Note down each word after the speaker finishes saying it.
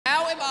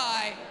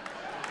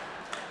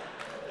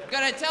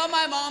Gonna tell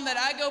my mom that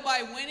I go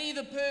by Winnie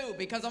the Pooh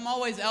because I'm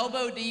always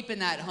elbow deep in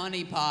that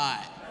honey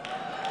pot.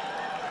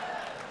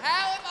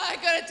 How am I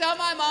gonna tell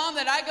my mom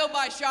that I go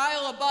by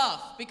Shia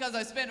LaBeouf because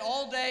I spend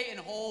all day in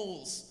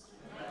holes?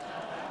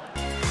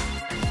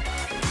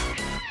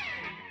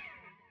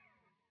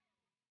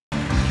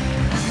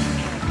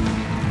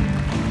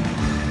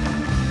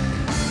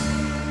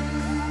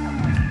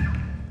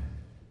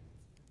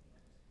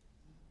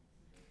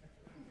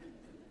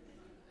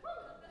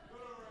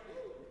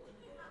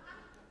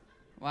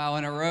 Wow,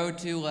 in a row,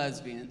 2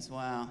 lesbians.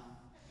 Wow.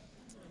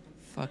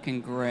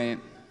 Fucking great.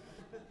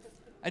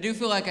 I do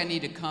feel like I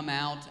need to come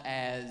out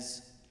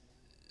as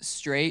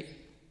straight.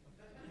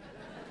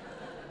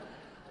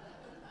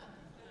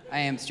 I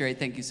am straight,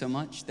 thank you so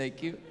much.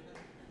 Thank you.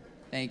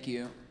 Thank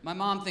you. My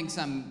mom thinks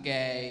I'm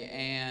gay,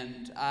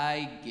 and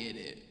I get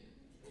it.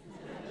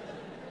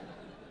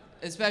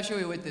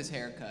 Especially with this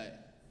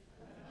haircut.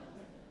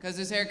 Because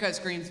this haircut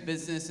screams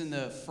business in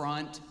the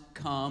front,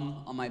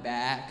 cum on my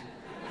back.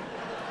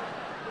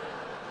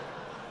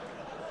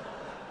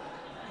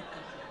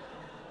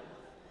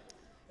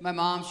 My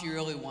mom, she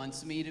really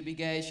wants me to be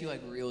gay. She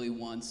really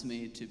wants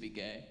me to be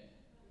gay.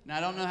 And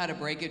I don't know how to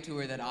break it to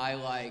her that I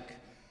like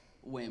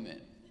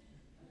women.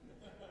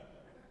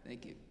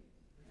 Thank you.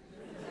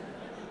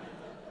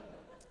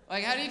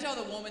 How do you tell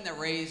the woman that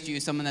raised you,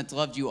 someone that's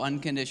loved you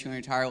unconditionally your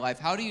entire life,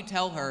 how do you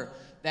tell her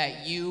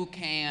that you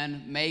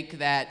can make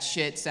that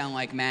shit sound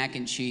like mac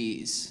and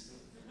cheese?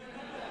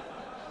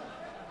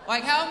 How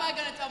am I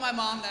gonna tell my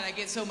mom that I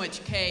get so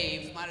much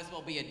cave, might as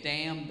well be a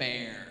damn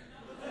bear?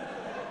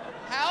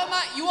 How am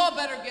I? You all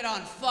better get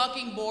on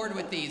fucking board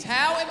with these.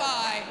 How am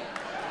I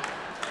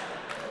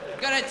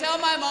gonna tell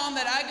my mom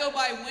that I go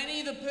by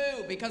Winnie the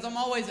Pooh because I'm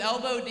always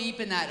elbow deep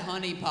in that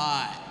honey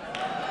pot?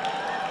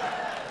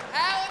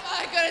 How am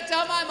I gonna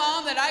tell my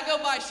mom that I go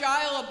by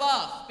Shia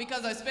LaBeouf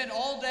because I spend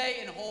all day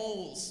in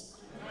holes?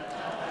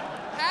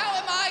 How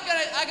am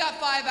I got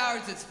 5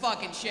 hours, it's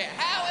fucking shit.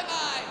 How am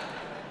I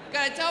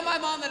gonna tell my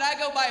mom that I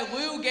go by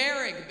Lou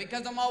Gehrig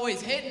because I'm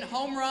always hitting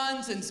home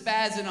runs and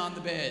spazzing on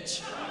the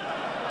bitch?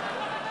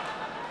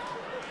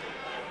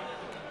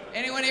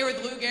 Anyone here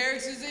with Lou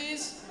Gehrig's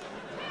disease?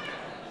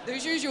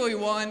 There's usually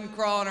one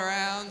crawling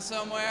around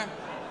somewhere.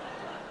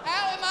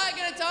 How am I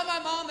gonna tell my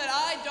mom that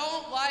I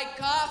don't like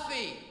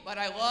coffee, but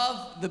I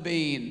love the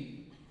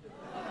bean?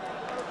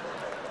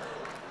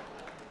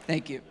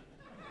 Thank you.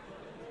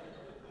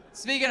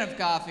 Speaking of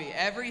coffee,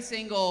 every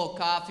single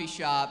coffee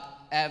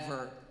shop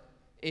ever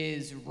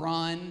is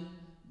run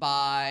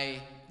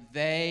by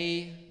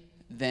they,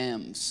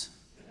 thems.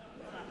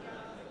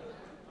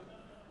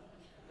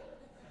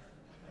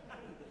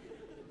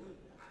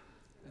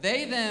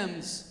 They,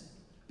 thems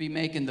be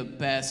making the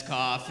best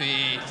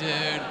coffee,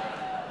 dude.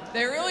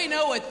 They really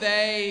know what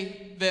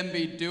they, them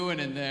be doing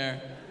in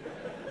there.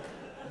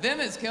 Them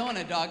is killing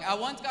it, dog. I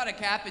once got a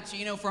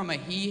cappuccino from a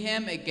he,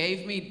 him. It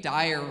gave me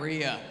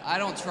diarrhea. I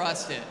don't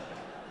trust it.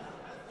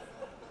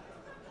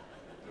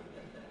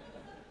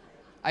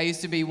 I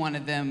used to be one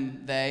of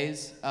them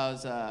theys. I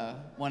was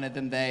one of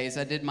them theys.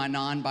 I did my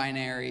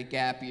non-binary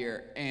gap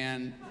year,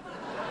 and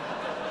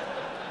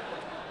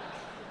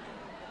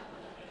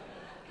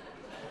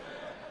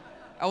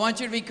I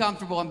want you to be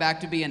comfortable. I'm back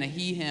to being a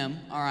he, him,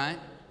 all right?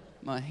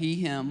 I'm a he,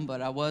 him,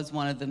 but I was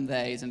one of them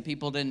theys, and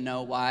people didn't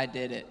know why I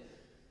did it.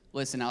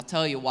 Listen, I'll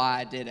tell you why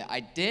I did it. I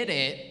did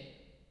it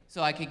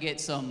so I could get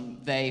some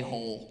they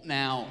hole.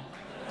 Now,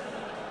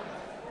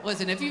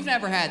 listen, if you've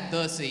never had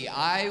thussy,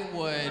 I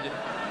would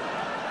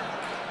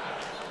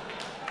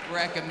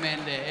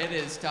recommend it. It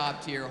is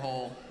top tier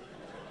hole.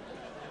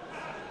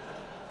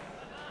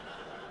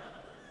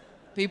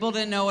 People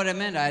didn't know what it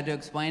meant. I had to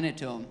explain it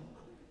to them.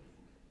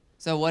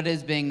 So what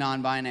is being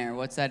non-binary?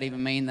 What's that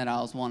even mean that I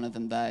was one of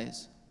them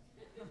days?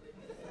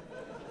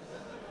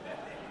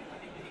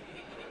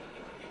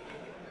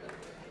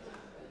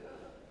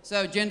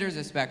 So gender's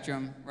a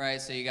spectrum,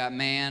 right? So you got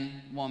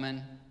man,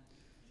 woman,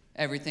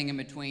 everything in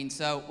between.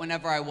 So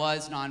whenever I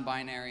was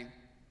non-binary,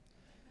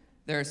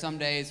 there are some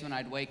days when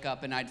I'd wake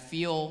up and I'd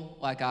feel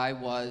like I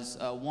was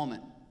a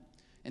woman.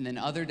 And then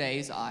other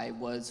days I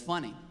was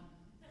funny.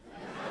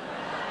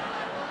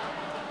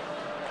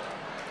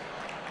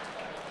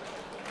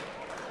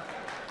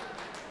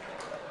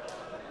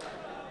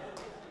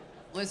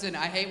 Listen,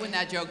 I hate when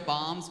that joke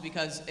bombs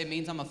because it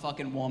means I'm a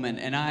fucking woman,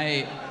 and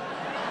I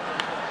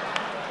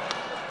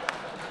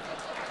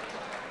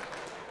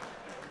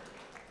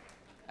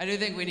do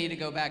think we need to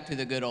go back to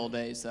the good old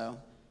days, though.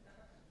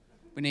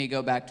 We need to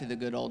go back to the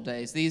good old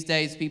days. These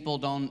days, people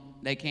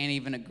they can't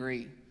even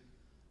agree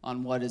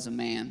on what is a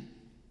man.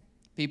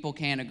 People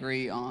can't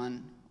agree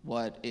on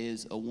what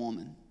is a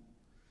woman.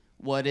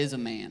 What is a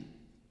man?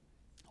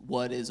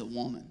 What is a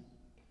woman?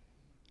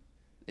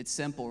 It's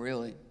simple,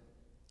 really.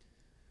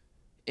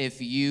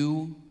 If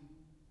you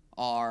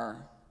are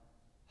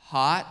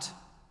hot,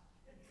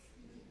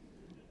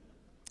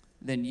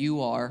 then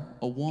you are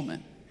a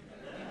woman.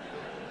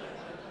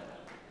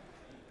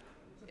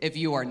 If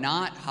you are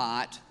not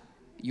hot,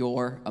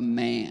 you're a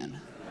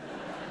man.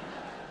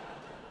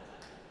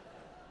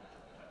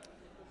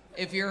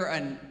 if you're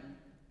an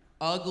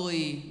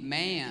ugly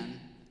man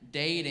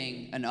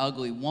dating an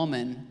ugly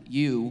woman,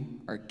 you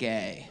are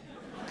gay.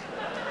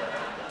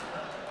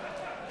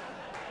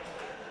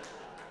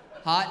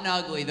 Hot and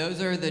ugly,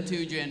 those are the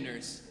two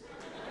genders.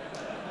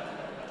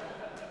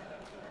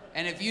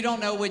 And if you don't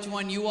know which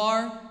one you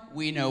are,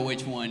 we know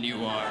which one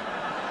you are.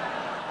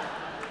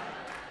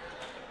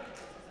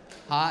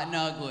 Hot and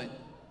ugly.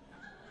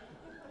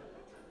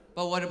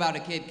 But what about a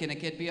kid? Can a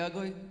kid be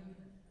ugly?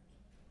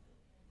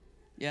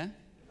 Yeah?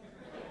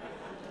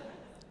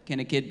 Can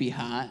a kid be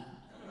hot?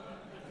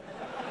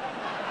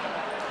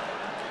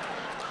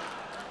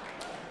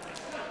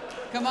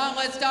 Come on,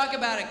 let's talk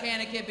about it.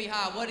 Can a kid be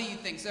hot? What do you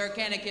think, sir?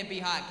 Can a kid be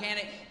hot? Can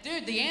it?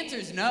 Dude, the answer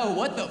is no.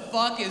 What the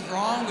fuck is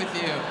wrong with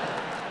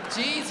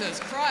you? Jesus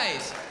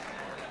Christ.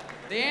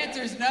 The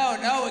answer is no.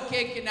 No, a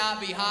kid cannot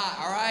be hot,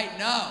 all right?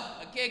 No,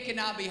 a kid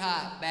cannot be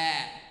hot.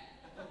 Bad.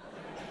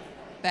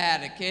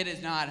 Bad. A kid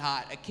is not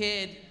hot. A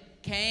kid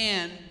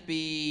can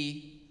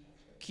be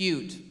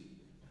cute.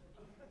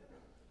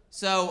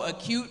 So a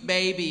cute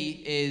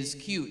baby is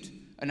cute.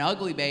 An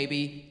ugly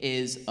baby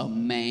is a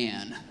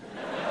man.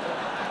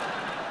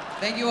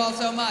 Thank you all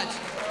so much.